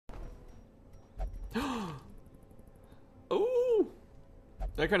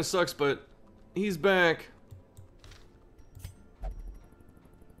That kind of sucks, but he's back.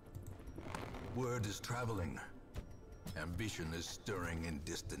 Word is traveling. Ambition is stirring in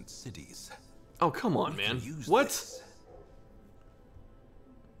distant cities. Oh, come on, We man. can use What? this.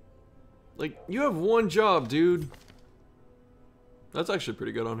 Like, you have one job, dude. That's actually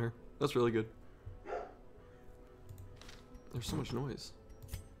pretty good on her. That's really good. There's so much noise.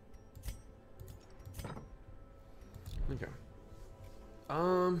 Okay.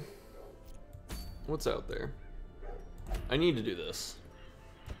 What's out there? I need to do this.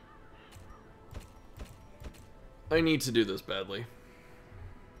 I need to do this badly.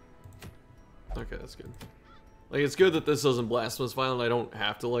 Okay, that's good. Like, it's good that this doesn't blasphemous violent. I don't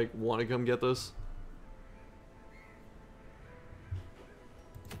have to, like, want to come get this.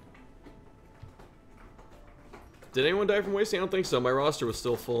 Did anyone die from wasting? I don't think so. My roster was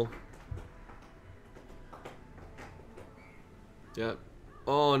still full. Yeah.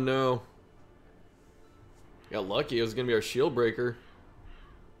 Oh, no. Got lucky. It was going to be our shield breaker.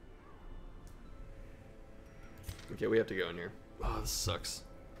 Okay, we have to go in here. Oh, this sucks.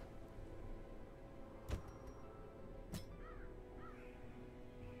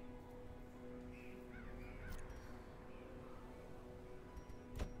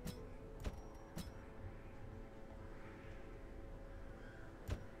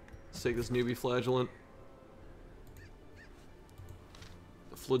 Let's take this newbie flagellant.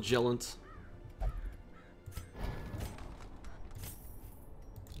 The flagellant.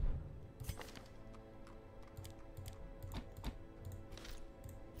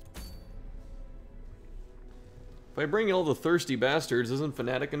 If I bring all the thirsty bastards, isn't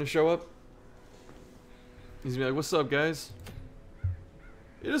Fnatic gonna show up? He's gonna be like, what's up, guys?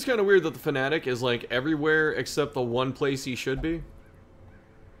 It is kind of weird that the Fnatic is like everywhere except the one place he should be.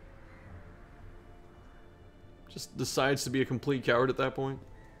 Just decides to be a complete coward at that point.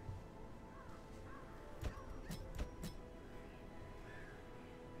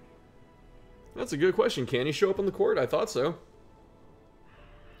 That's a good question. Can he show up on the court? I thought so.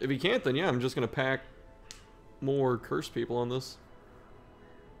 If he can't, then yeah, I'm just gonna pack more cursed people on this.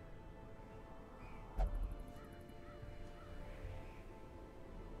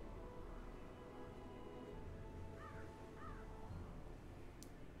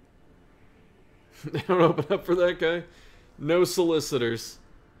 They don't open up for that guy. No solicitors.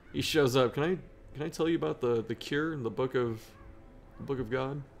 He shows up. Can I tell you about the cure in the book of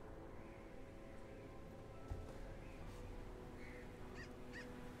God?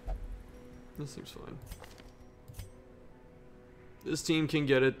 This seems fine. This team can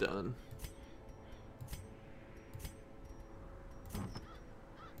get it done.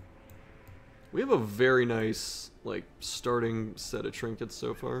 We have a very nice, like, starting set of trinkets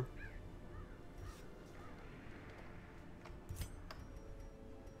so far.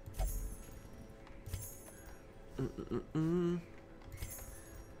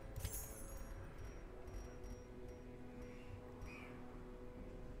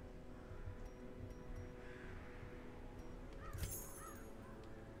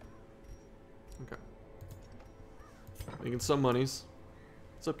 Okay. Making some monies.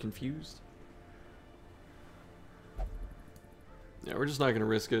 What's up, Confused? Yeah, we're just not gonna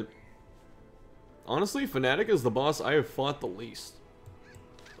risk it. Honestly, Fnatic is the boss I have fought the least.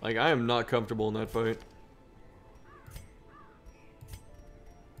 Like, I am not comfortable in that fight.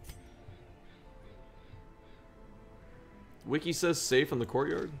 Wiki says safe in the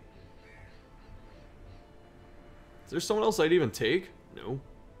courtyard. Is there someone else I'd even take? No.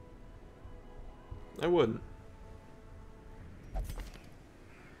 I wouldn't. I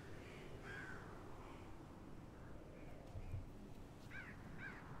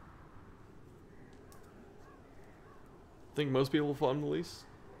think most people fought him the least.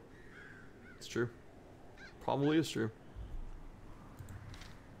 It's true. Probably is true.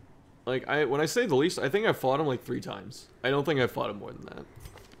 Like, when I say the least, I think I fought him like 3 times. I don't think I fought him more than that.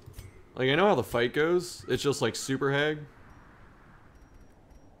 Like, I know how the fight goes. It's just like super hag.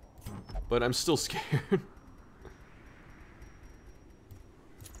 But I'm still scared.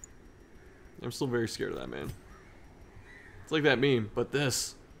 I'm still very scared of that man. It's like that meme, but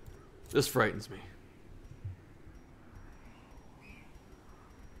this frightens me.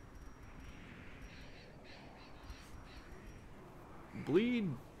 Bleed,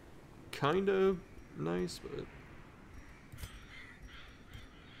 kinda nice, but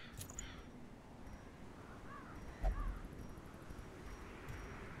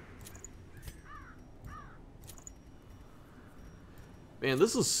man,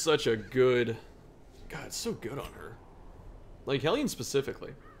 this is such a good. God, it's so good on her. Like Hellion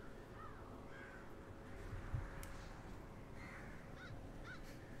specifically.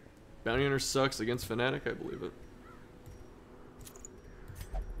 Bounty Hunter sucks against Fnatic, I believe it.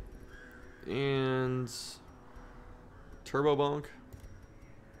 And Turbo Bonk.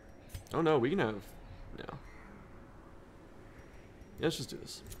 Oh no, we can have no. Yeah, let's just do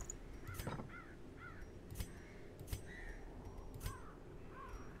this.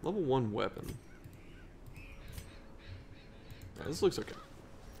 Level 1 weapon. Yeah, this looks okay.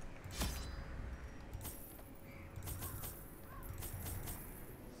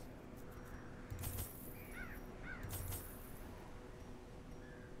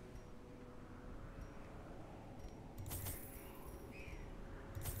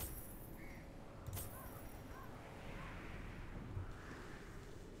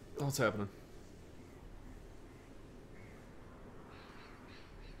 What's happening?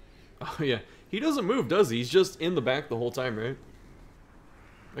 Oh yeah, he doesn't move, does he? He's just in the back the whole time, right?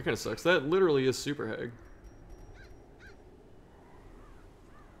 That kind of sucks. That literally is Super Hag.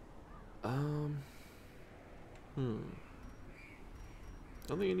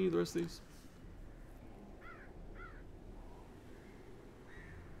 Don't think I need the rest of these.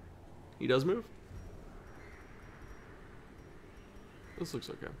 He does move? This looks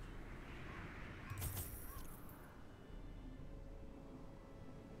okay.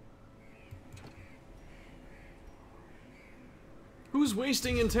 Who's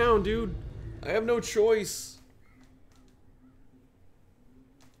wasting in town, dude? I have no choice.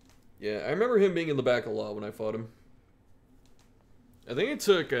 Yeah, I remember him being in the back a lot when I fought him. I think it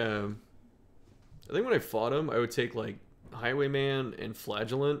took, I think when I fought him, I would take, like, Highwayman and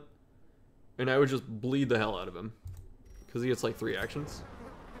Flagellant, and I would just bleed the hell out of him. Because he gets, like, 3 actions.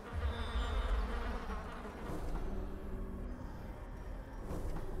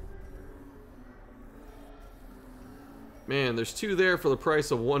 Man, there's 2 there for the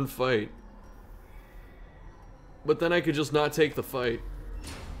price of 1 fight. But then I could just not take the fight.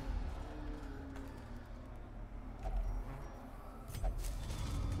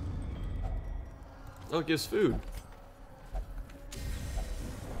 Oh, it gives food.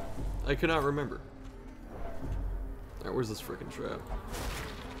 I cannot remember. Alright, where's this frickin' trap?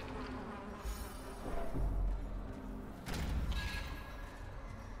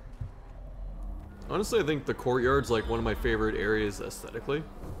 Honestly, I think the courtyard's like one of my favorite areas aesthetically.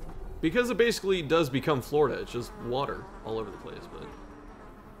 Because it basically does become Florida. It's just water all over the place, but...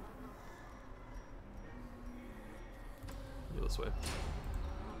 Go this way.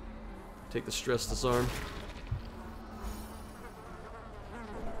 Take the stress disarm.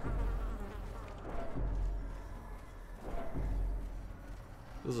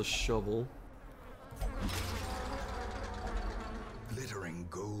 This is a shovel. Glittering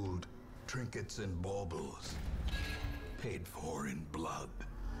gold, trinkets and baubles, paid for in blood.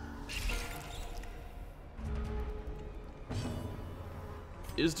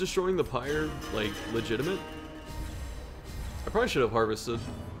 Is destroying the pyre, like, legitimate? I probably should have harvested.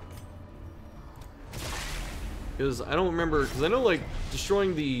 Because I don't remember, because I know, like,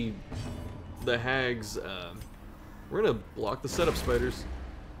 destroying the hags, we're gonna block the setup spiders.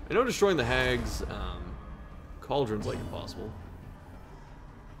 I know destroying the hags, cauldron's, like, impossible.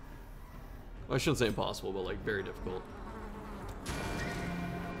 Well, I shouldn't say impossible, but, like, very difficult.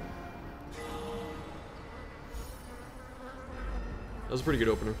 That was a pretty good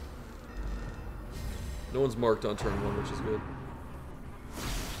opener. No one's marked on turn 1, which is good.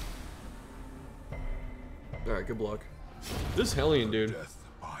 Alright, good block. This Hellion, dude.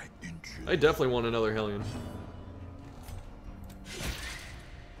 I definitely want another Hellion.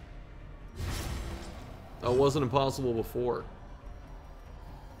 That wasn't impossible before.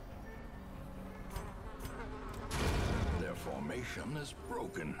 Their formation is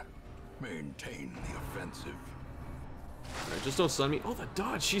broken. Maintain the offensive. Alright, just don't stun me. Oh, the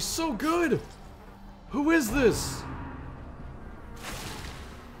dodge. She's so good. Who is this?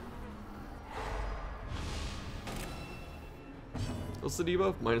 What's the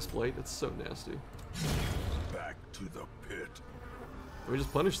debuff? Minus blight. It's so nasty. Back to the pit. Let me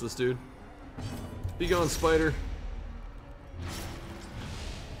just punish this dude. Be gone, spider.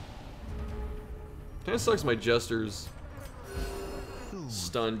 Kinda sucks my jester's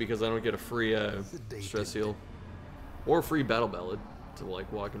stunned because I don't get a free stress heal. Or a free battle ballad to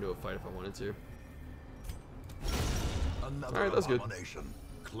like walk into a fight if I wanted to. Alright, that's good.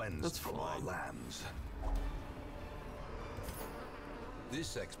 That's from our lands.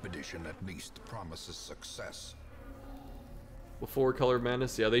 This expedition at least promises success. Before Color of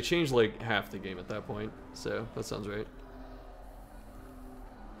Madness? Yeah, they changed like half the game at that point, so that sounds right.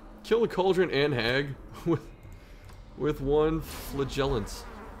 Kill the Cauldron and Hag with 1 Flagellant.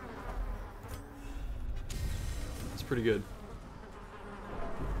 That's pretty good.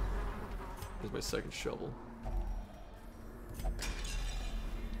 Here's my second shovel.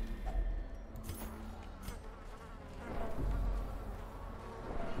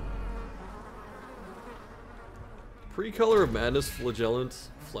 Pre-color of madness, flagellant.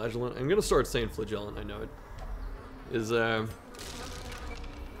 I'm gonna start saying flagellant. I know it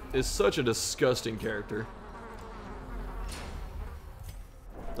is such a disgusting character.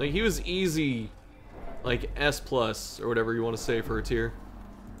 Like, he was easy, like, S plus or whatever you want to say for a tier.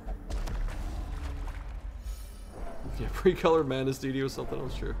 Yeah, pre-color madness DD was something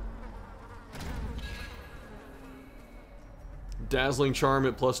else, sure. Dazzling charm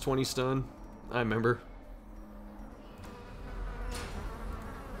at plus 20 stun. I remember.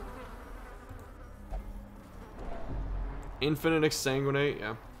 Infinite exsanguinate,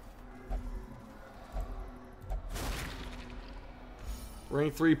 yeah.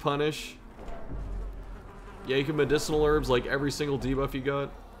 Rank 3 punish. Yeah, you can medicinal herbs like every single debuff you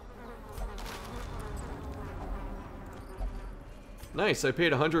got. Nice, I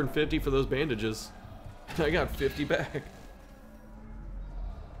paid 150 for those bandages. I got 50 back.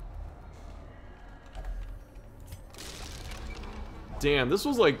 Damn, this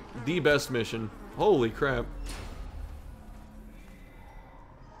was like the best mission. Holy crap.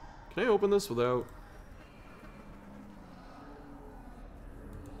 Can I open this without...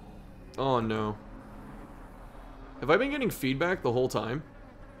 Oh no. Have I been getting feedback the whole time?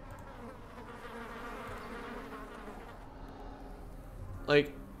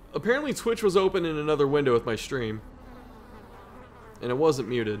 Like, apparently Twitch was open in another window with my stream. And it wasn't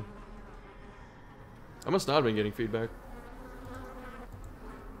muted. I must not have been getting feedback.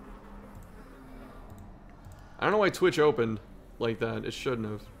 I don't know why Twitch opened like that. It shouldn't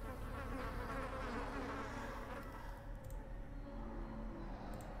have.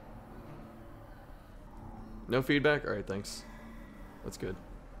 No feedback? Alright, thanks. That's good.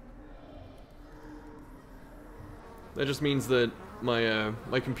 That just means that my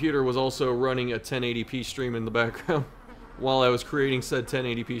my computer was also running a 1080p stream in the background while I was creating said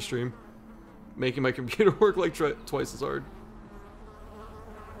 1080p stream, making my computer work like twice as hard.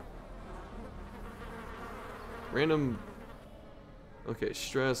 Random... Okay,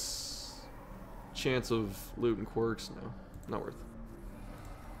 stress... Chance of loot and quirks? No, not worth.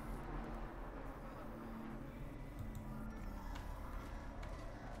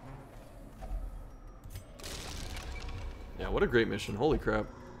 Yeah, what a great mission. Holy crap.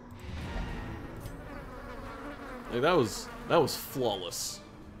 Like, that was flawless.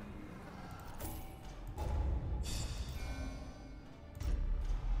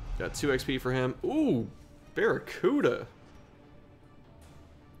 Got 2 XP for him. Ooh, Barracuda.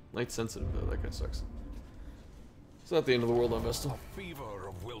 Light sensitive though, that guy sucks. It's not the end of the world on Vestal. A fever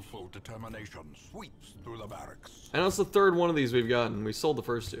of willful determination sweeps through the barracks. I know it's the third one of these we've gotten. We sold the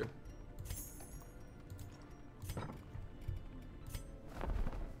first 2.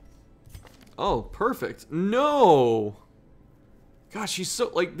 Oh, perfect. No! Gosh, she's so...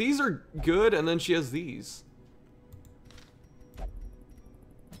 Like, these are good, and then she has these.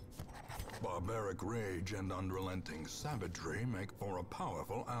 Barbaric rage and unrelenting savagery make for a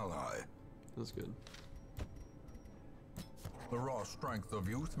powerful ally. That's good. The raw strength of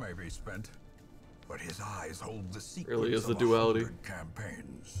youth may be spent, but his eyes hold the secrets Really is the of duality. 100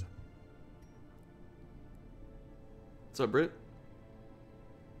 campaigns. What's up, Britt?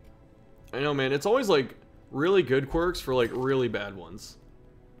 I know, man. It's always, like, really good quirks for, like, really bad ones.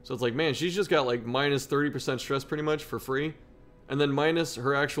 So it's like, man, she's just got, like, minus 30% stress pretty much for free. And then minus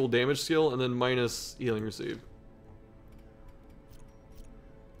her actual damage skill, and then minus healing received.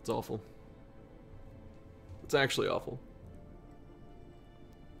 It's awful. It's actually awful.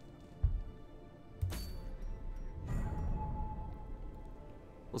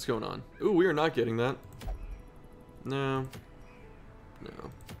 What's going on? Ooh, we are not getting that. No.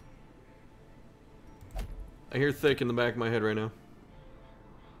 No. I hear thick in the back of my head right now.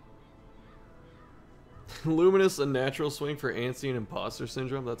 Luminous, a natural swing for antsy and imposter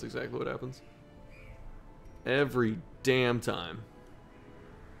syndrome. That's exactly what happens. Every damn time.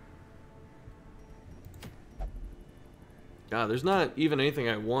 God, there's not even anything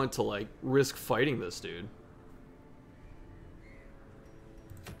I want to, like, risk fighting this dude.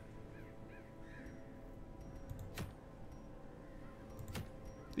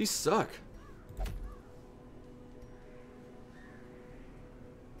 These suck.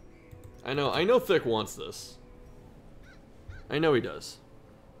 I know Thick wants this. I know he does.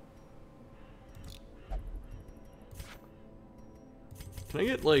 Can I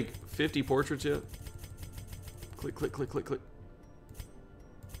get, like, 50 portraits yet? Click, click, click, click, click.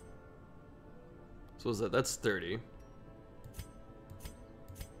 So what's that? That's 30.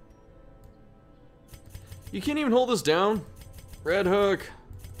 You can't even hold this down. Red Hook.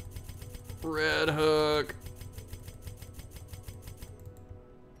 Red Hook.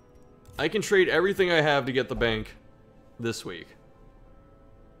 I can trade everything I have to get the bank this week.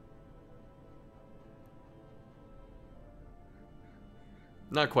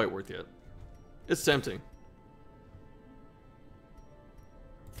 Not quite worth yet. It's tempting.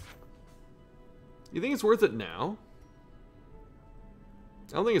 You think it's worth it now?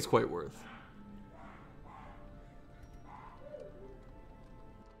 I don't think it's quite worth.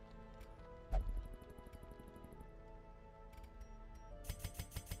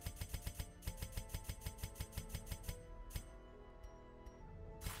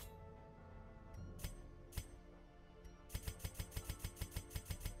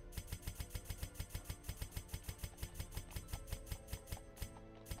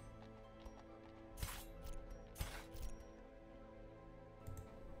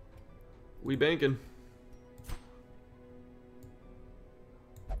 We banking.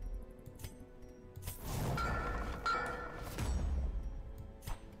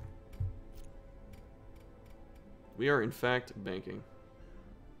 We are in fact banking.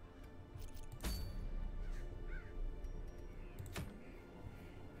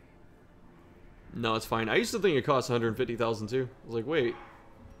 No, it's fine. I used to think it cost 150,000 too. I was like, wait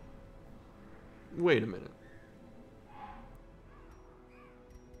a minute.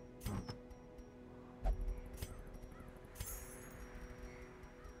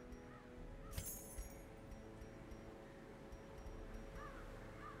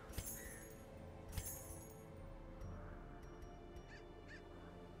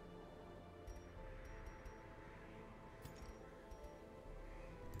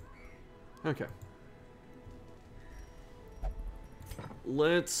 Okay.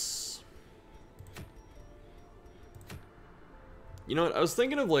 Let's... You know what? I was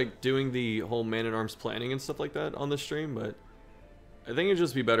thinking of like doing the whole man-at-arms planning and stuff like that on the stream, but I think it'd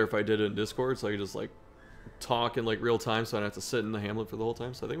just be better if I did it in Discord so I could just like talk in like real time so I don't have to sit in the hamlet for the whole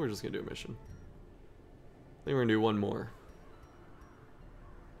time. So I think we're just gonna do a mission. I think we're gonna do one more.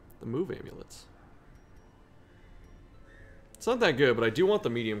 The move amulets. It's not that good, but I do want the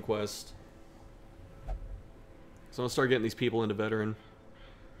medium quest. So I'm gonna start getting these people into veteran.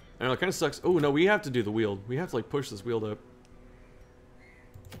 I know, it kind of sucks. Oh, no, we have to do the wield. We have to, like, push this wield up.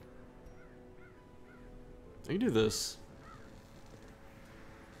 I can do this.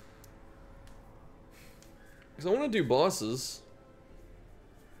 Because I want to do bosses.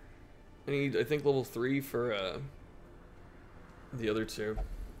 I need, I think, level 3 for, the other two.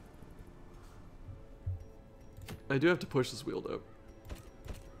 I do have to push this wield up.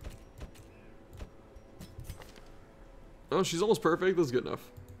 Oh, she's almost perfect. That's good enough.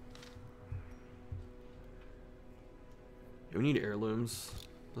 Yeah, we need heirlooms.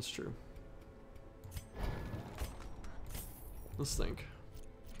 That's true. Let's think.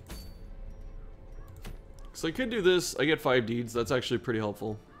 So I could do this. I get 5 deeds. That's actually pretty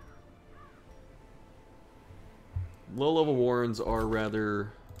helpful. Low-level warrens are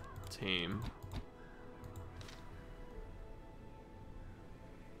rather tame.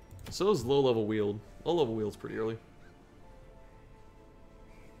 So is low-level wield. Low-level wield's pretty early.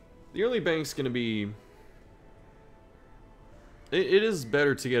 The early bank's gonna be... It is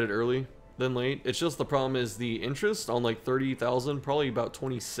better to get it early than late. It's just the problem is the interest on like 30,000, probably about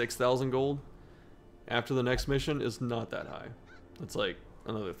 26,000 gold after the next mission is not that high. It's like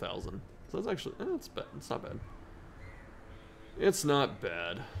another 1,000. So that's actually, it's bad. It's not bad. It's not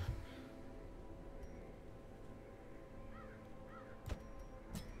bad.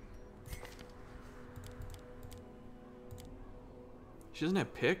 She doesn't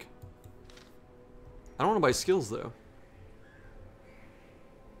have pick? I don't want to buy skills though.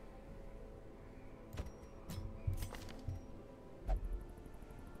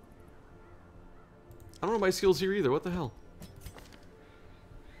 I don't want to buy skills here either. What the hell?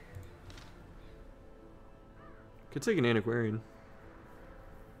 Could take an antiquarian.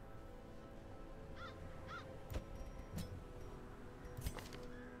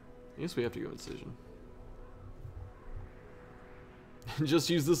 I guess we have to go incision.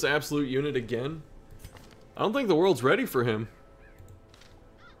 Just use this absolute unit again? I don't think the world's ready for him.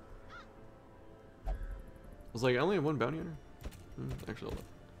 I was like, I only have one bounty hunter? Actually, hold on.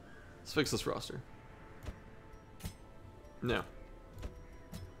 Let's fix this roster. No.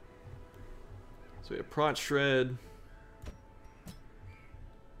 So we have Prot Shred.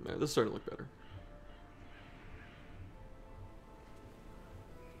 Man, this is starting to look better.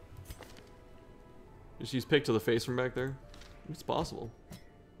 Just use pick to the face from back there. It's possible.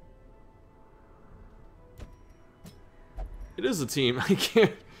 It is a team. I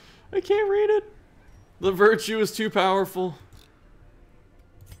can't read it. The virtue is too powerful.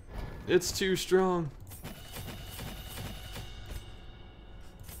 It's too strong.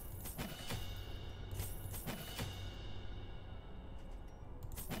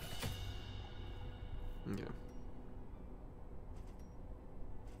 Okay.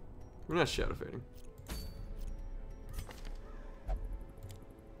 We're not shadow fading.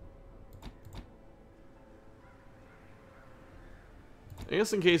 I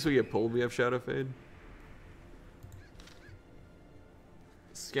guess in case we get pulled, we have shadow fade.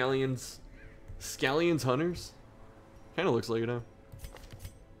 Scallions. Scallions hunters? Kind of looks like it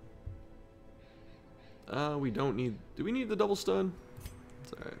now. We don't need... Do we need the double stun?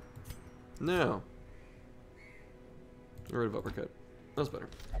 It's alright. No. Get rid of uppercut. That's better.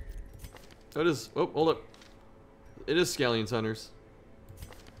 Oh, it is... Oh, hold up. It is Scallions hunters.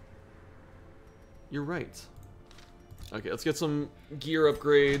 You're right. Okay, let's get some gear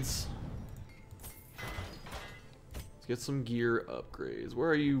upgrades. Let's get some gear upgrades. Where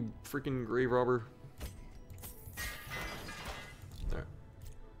are you, freaking grave robber? There.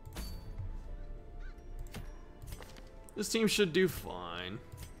 This team should do fine.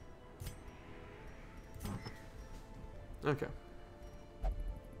 Okay.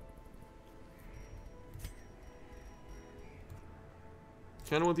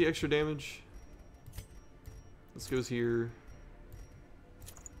 Kinda want the extra damage. This goes here.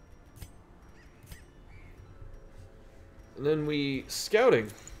 And then we...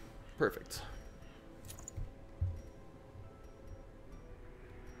 Scouting. Perfect.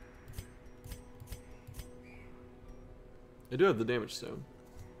 I do have the damage stone.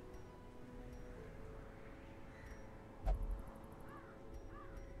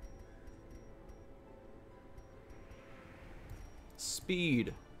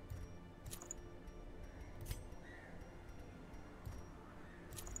 Speed.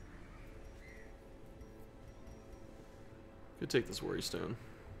 Could take this worry stone.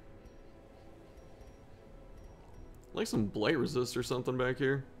 Like some blight resist or something back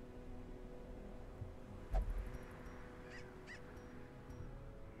here.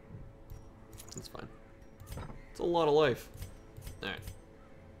 That's fine. It's a lot of life. Alright.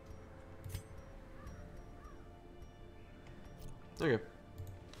 Okay.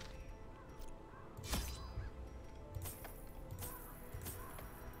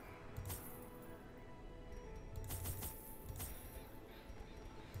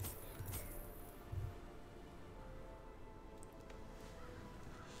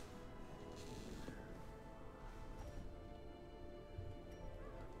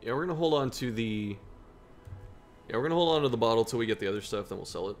 Yeah, we're gonna hold on to the... Yeah, we're gonna hold on to the bottle till we get the other stuff, then we'll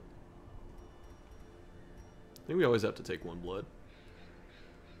sell it. I think we always have to take one blood.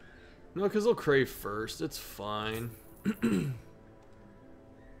 No, because they'll crave first. It's fine. Is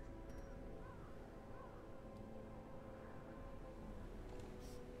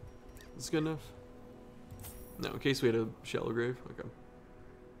this good enough? No, in case we had a shallow grave. Okay.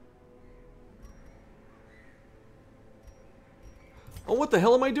 Oh, what the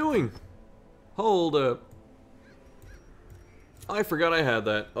hell am I doing? Hold up. I forgot I had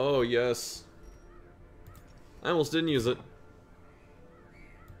that. Oh, yes. I almost didn't use it.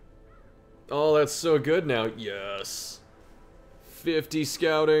 Oh, that's so good now. Yes. 50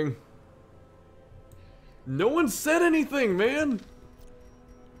 scouting. No one said anything, man.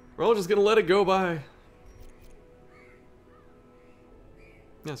 We're all just gonna let it go by.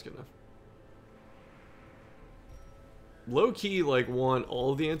 That's good enough. Low-key, like, want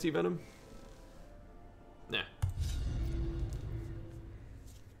all of the anti-venom? Nah.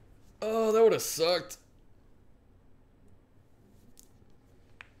 Oh, that would have sucked.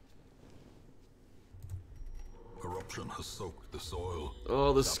 Corruption has soaked the soil.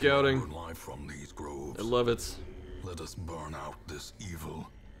 Oh, the scouting. Life from these groves. I love it. Let us burn out this evil.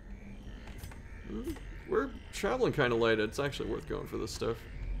 We're traveling kind of light. It's actually worth going for this stuff.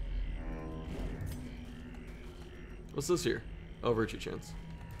 What's this here? Oh, virtue chance.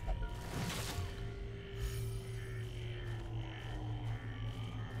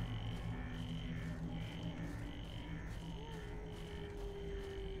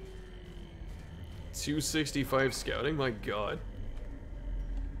 $265 scouting? My god.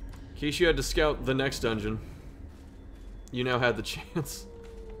 In case you had to scout the next dungeon, you now had the chance.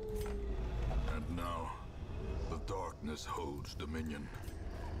 And now, the darkness holds dominion.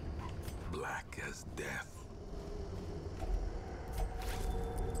 Black as death.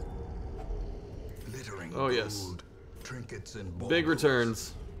 Glittering Oh, yes. gold, trinkets and baubles, Big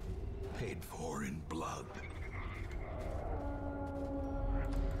returns. paid for in blood.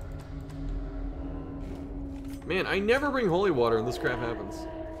 Man, I never bring holy water and this crap happens.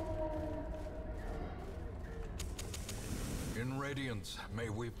 Alliance, may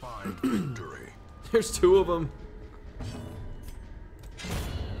we find victory. There's two of them.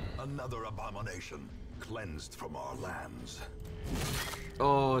 Another abomination cleansed from our lands.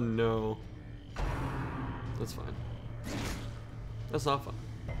 Oh no. That's fine. That's not fun.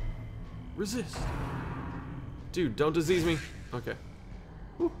 Resist. Dude, don't disease me. Okay.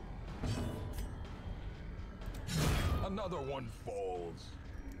 Whew. Another one falls.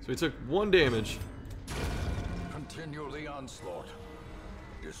 So we took 1 damage. Continue the onslaught.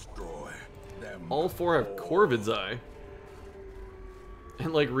 Destroy them. All 4 have Corvid's Eye.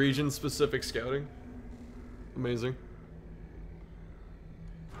 And like region-specific scouting. Amazing.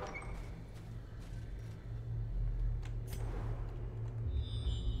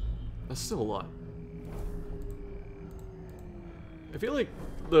 That's still a lot. I feel like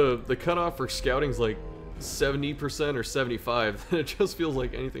the cutoff for scouting is like 70% or 75. It just feels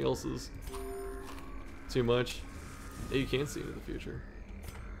like anything else is too much. Yeah, you can't see into the future.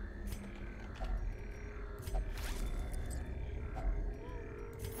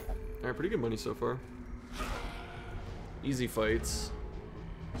 Alright, pretty good money so far. Easy fights.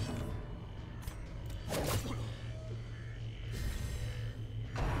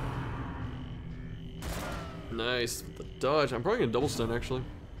 Nice. The dodge. I'm probably gonna double stun actually.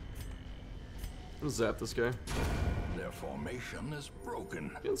 I'm gonna zap this guy. Their formation is broken.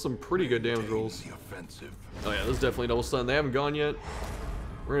 Getting some pretty good damage rolls. The offensive. Oh yeah, this is definitely double stun. They haven't gone yet.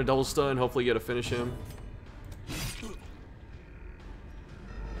 We're gonna double stun, hopefully get to finish him.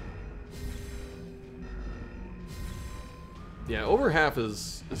 Yeah, over half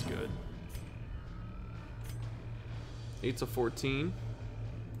is good. 8 to 14.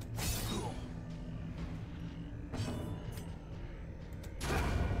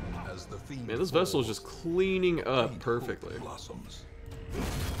 As the fiend Man, this vessel is just cleaning up perfectly. blossoms.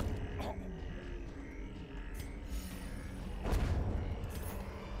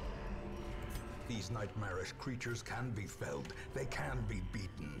 These nightmarish creatures can be felled. They can be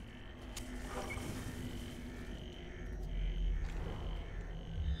beaten.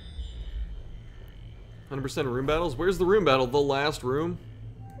 %100% of room battles? Where's the room battle? The last room?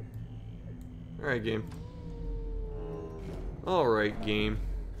 Alright, game. Alright, game.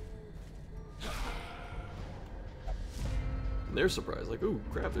 They're surprised, like, ooh,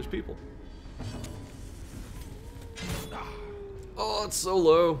 crap, there's people. Oh, it's so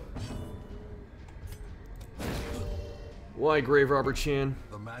low. Why, Grave Robber Chan?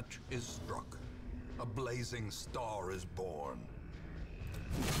 The match is struck. A blazing star is born.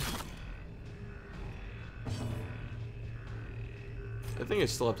 I think I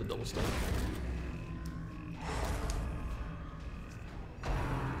still have to double stun.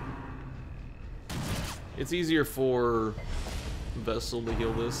 It's easier for Vessel to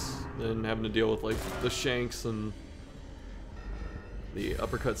heal this than having to deal with like the shanks and the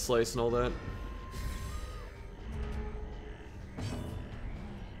uppercut slice and all that.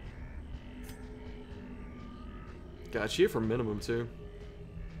 Got she hit for minimum too.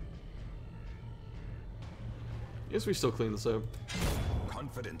 Guess we still clean this up.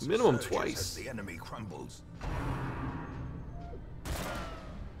 Confidence Minimum surges twice. as the enemy crumbles.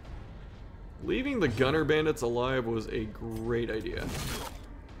 Leaving the gunner bandits alive was a great idea.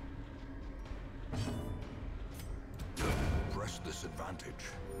 Press this advantage.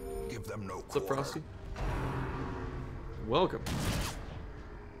 Give them no What's up, quarter. Frosty? Welcome.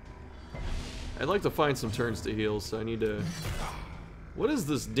 I'd like to find some turns to heal, so I need to... What is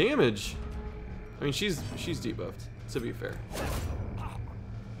this damage? I mean, she's debuffed, to be fair.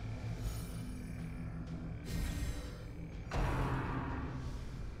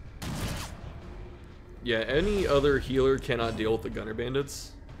 Yeah, any other healer cannot deal with the gunner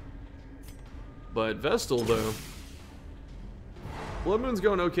bandits. But Vestal, though... Bloodmoon's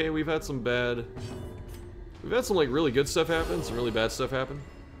going okay. We've had some bad... We've had some, like, really good stuff happen, some really bad stuff happen.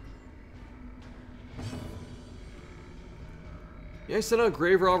 Yeah, I sent out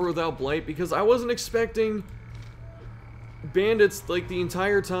Grave Robber without Blight because I wasn't expecting bandits, like, the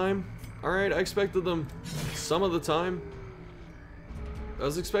entire time. Alright, I expected them some of the time. I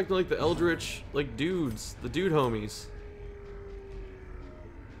was expecting, like, the Eldritch, like, dudes. The dude homies.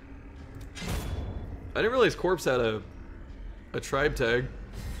 I didn't realize Corpse had a tribe tag.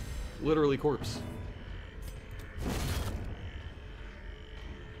 Literally Corpse.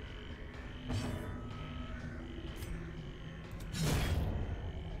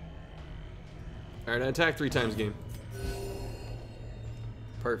 Alright, I attack 3 times game.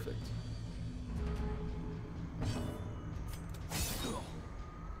 Perfect.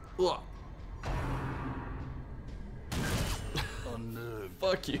 Ugh. Unnerved,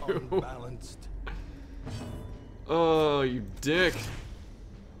 Fuck you. unbalanced. Oh, you dick.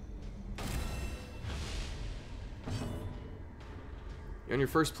 You're on your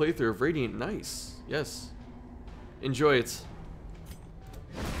first playthrough of Radiant. Nice. Yes. Enjoy it.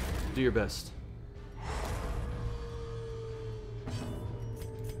 Do your best.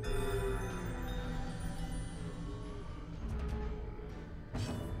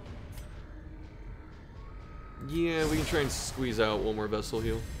 Yeah, we can try and squeeze out one more vessel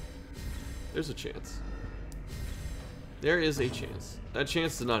heal. There's a chance. There is a chance. That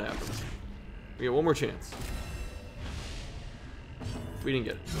chance did not happen. We get one more chance. We didn't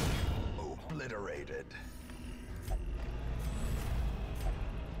get it. Obliterated.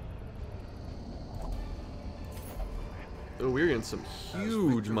 Oh, we're getting some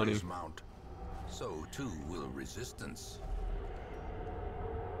huge money. Mount, so too will resistance.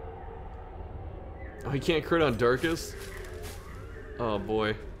 Oh, he can't crit on Darkest? Oh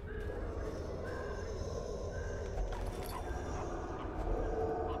boy.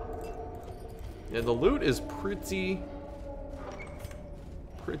 Yeah, the loot is pretty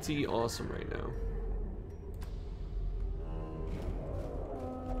awesome right now.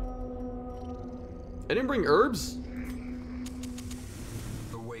 I didn't bring herbs?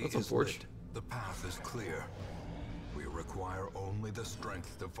 The way That's is unfortunate. lit. The path is clear. We require only the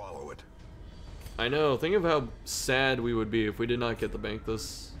strength to follow it. I know. Think of how sad we would be if we did not get the bank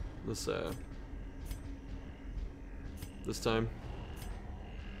this time.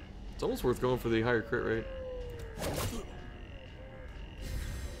 It's almost worth going for the higher crit rate.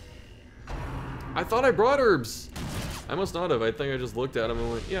 I thought I brought herbs. I must not have. I think I just looked at them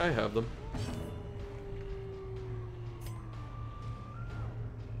and went, yeah, I have them.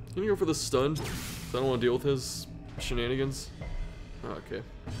 Can you go for the stun? I don't want to deal with his shenanigans. Oh, okay.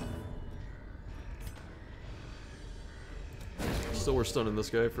 Still, we're stunning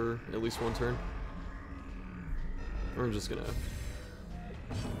this guy for at least one turn. We're just gonna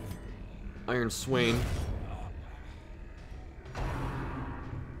Iron Swain.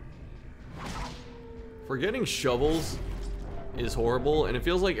 Forgetting shovels is horrible, and it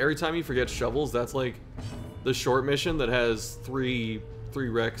feels like every time you forget shovels, that's like the short mission that has three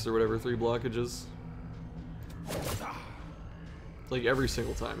wrecks or whatever, 3 blockages. Like every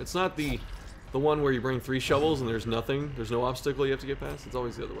single time. It's not the one where you bring 3 shovels and there's nothing, there's no obstacle you have to get past. It's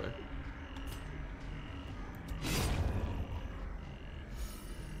always the other way.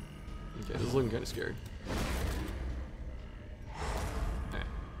 Okay, this is looking kind of scary. Okay.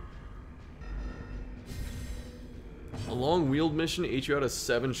 A long wheeled mission ate you out of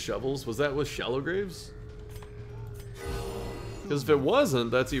 7 shovels. Was that with shallow graves? Because if it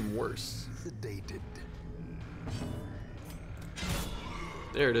wasn't, that's even worse. Sedated.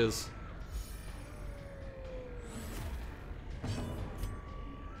 There it is.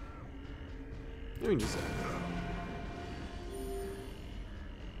 Let me just say.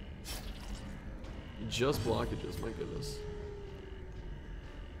 Just blockages, my goodness.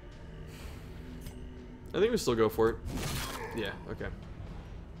 I think we still go for it. Yeah, okay.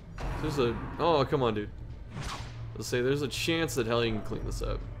 There's a... Oh, come on, dude. Let's say there's a chance that Helly can clean this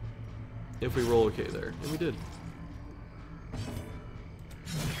up. If we roll okay there. And we did.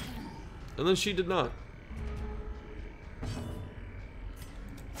 And then she did not.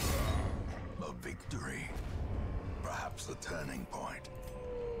 A victory. Perhaps the turning point.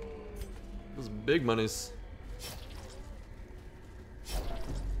 Those big monies.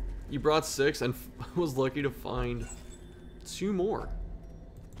 You brought 6 and was lucky to find 2 more.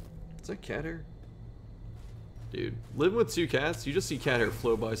 Is that cat hair? Dude, living with 2 cats, you just see cat hair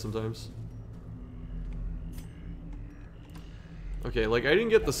float by sometimes. Okay, like I didn't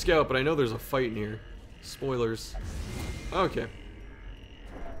get the scout, but I know there's a fight in here. Spoilers. Okay.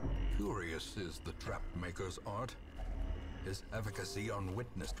 Curious is the trap maker's art. His efficacy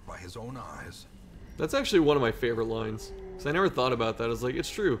unwitnessed by his own eyes. That's actually one of my favorite lines. Because I never thought about that. I was like, it's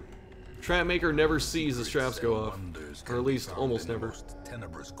true. Trap maker never sees the traps go off. Or at least almost never. Most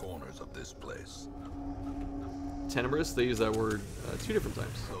tenebrous corners of this place. Tenebrous? They use that word 2 different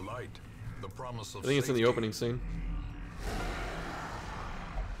times. The light, the promise of I think it's in the safety. opening scene.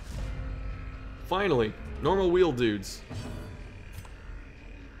 Finally, normal wheel dudes.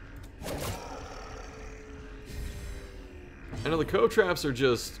 I know the co-traps are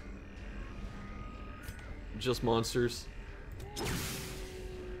just monsters.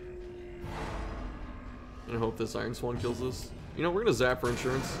 And I hope this Iron Swan kills this. You know, we're gonna zap for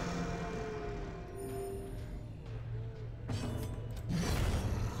insurance.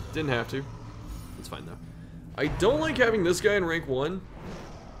 Didn't have to. It's fine though. I don't like having this guy in rank 1.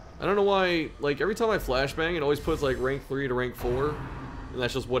 I don't know why, like every time I flashbang it always puts like rank 3 to rank 4. And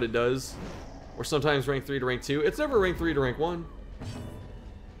that's just what it does. Or sometimes rank 3 to rank 2. It's never rank 3 to rank 1.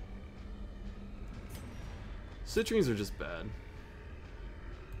 Citrines are just bad.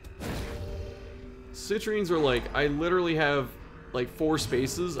 Citrines are like, I literally have like 4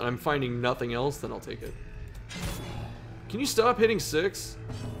 spaces and I'm finding nothing else, then I'll take it. Can you stop hitting 6?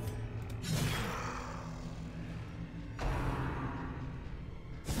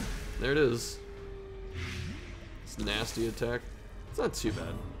 There it is. It's a nasty attack. It's not too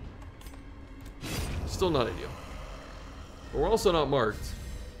bad. Still not ideal. But we're also not marked.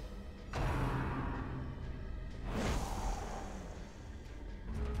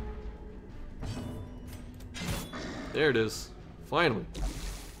 There it is. Finally.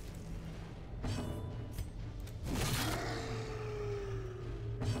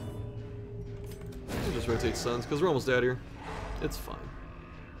 We'll just rotate suns because we're almost out here. It's fine.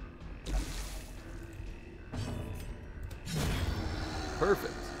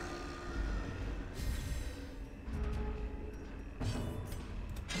 Perfect.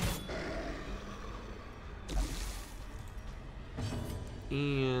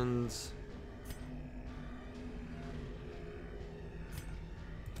 And that's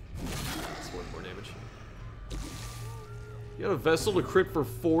 1 more damage. You got a vessel to crit for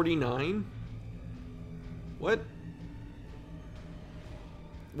 49? What?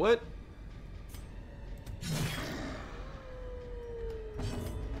 What?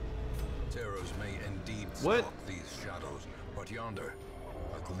 Terrors may indeed What? stalk these shadows, but yonder,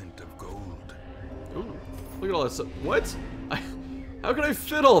 a glint of gold. Ooh, look at all that stuff. What? How can I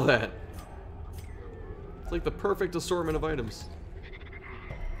fit all that? It's like the perfect assortment of items.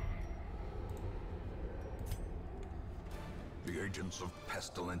 The agents of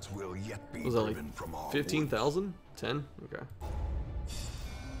pestilence will yet be Was that like driven from our 15,000? 10? Okay.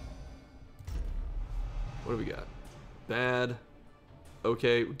 What do we got? Bad.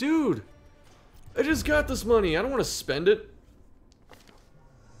 Okay. Dude! I just got this money. I don't want to spend it.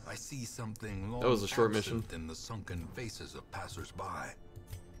 I see something long That was a short mission. absent in the sunken faces of passers-by.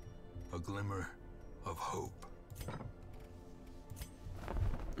 A glimmer of hope.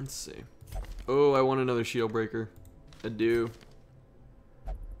 Let's see. Oh, I want another shield breaker. I do.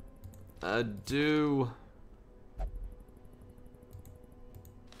 I do.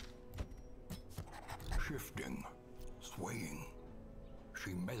 Shifting, swaying.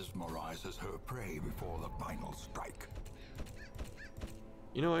 She mesmerizes her prey before the final strike.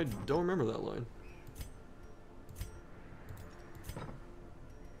 You know, I don't remember that line.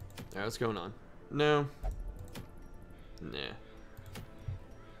 Alright, what's going on? No. Nah.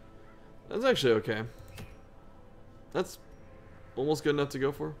 That's actually okay. That's almost good enough to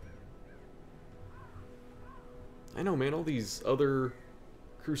go for. I know, man, all these other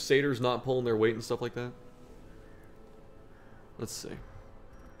Crusaders not pulling their weight and stuff like that. Let's see. Do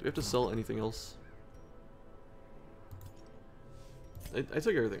we have to sell anything else? I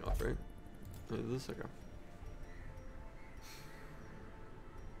took everything off, right? Is this okay?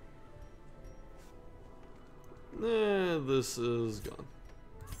 Nah, this is gone.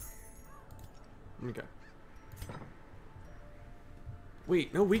 Okay.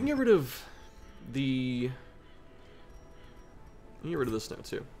 Wait, no, we can get rid of the... We can get rid of this now,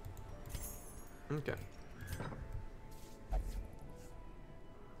 too. Okay.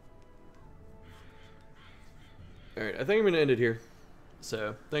 Alright, I think I'm going to end it here.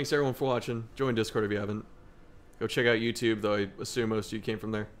 So, thanks everyone for watching. Join Discord if you haven't. Go check out YouTube, though I assume most of you came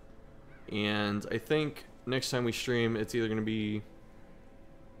from there. And I think next time we stream, it's either going to be...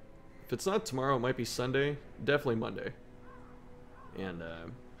 If it's not tomorrow, it might be Sunday. Definitely Monday. And,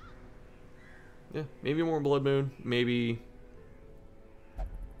 yeah, maybe more Bloodmoon. Maybe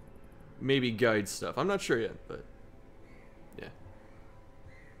guide stuff. I'm not sure yet, but... Yeah.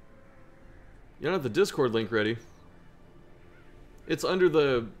 You don't have the Discord link ready. It's under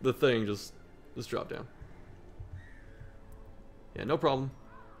the thing, just drop down. Yeah, no problem.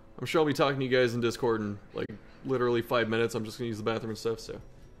 I'm sure I'll be talking to you guys in Discord in like literally 5 minutes. I'm just gonna use the bathroom and stuff, so.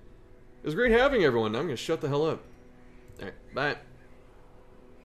 It was great having everyone. I'm gonna shut the hell up. Alright, bye.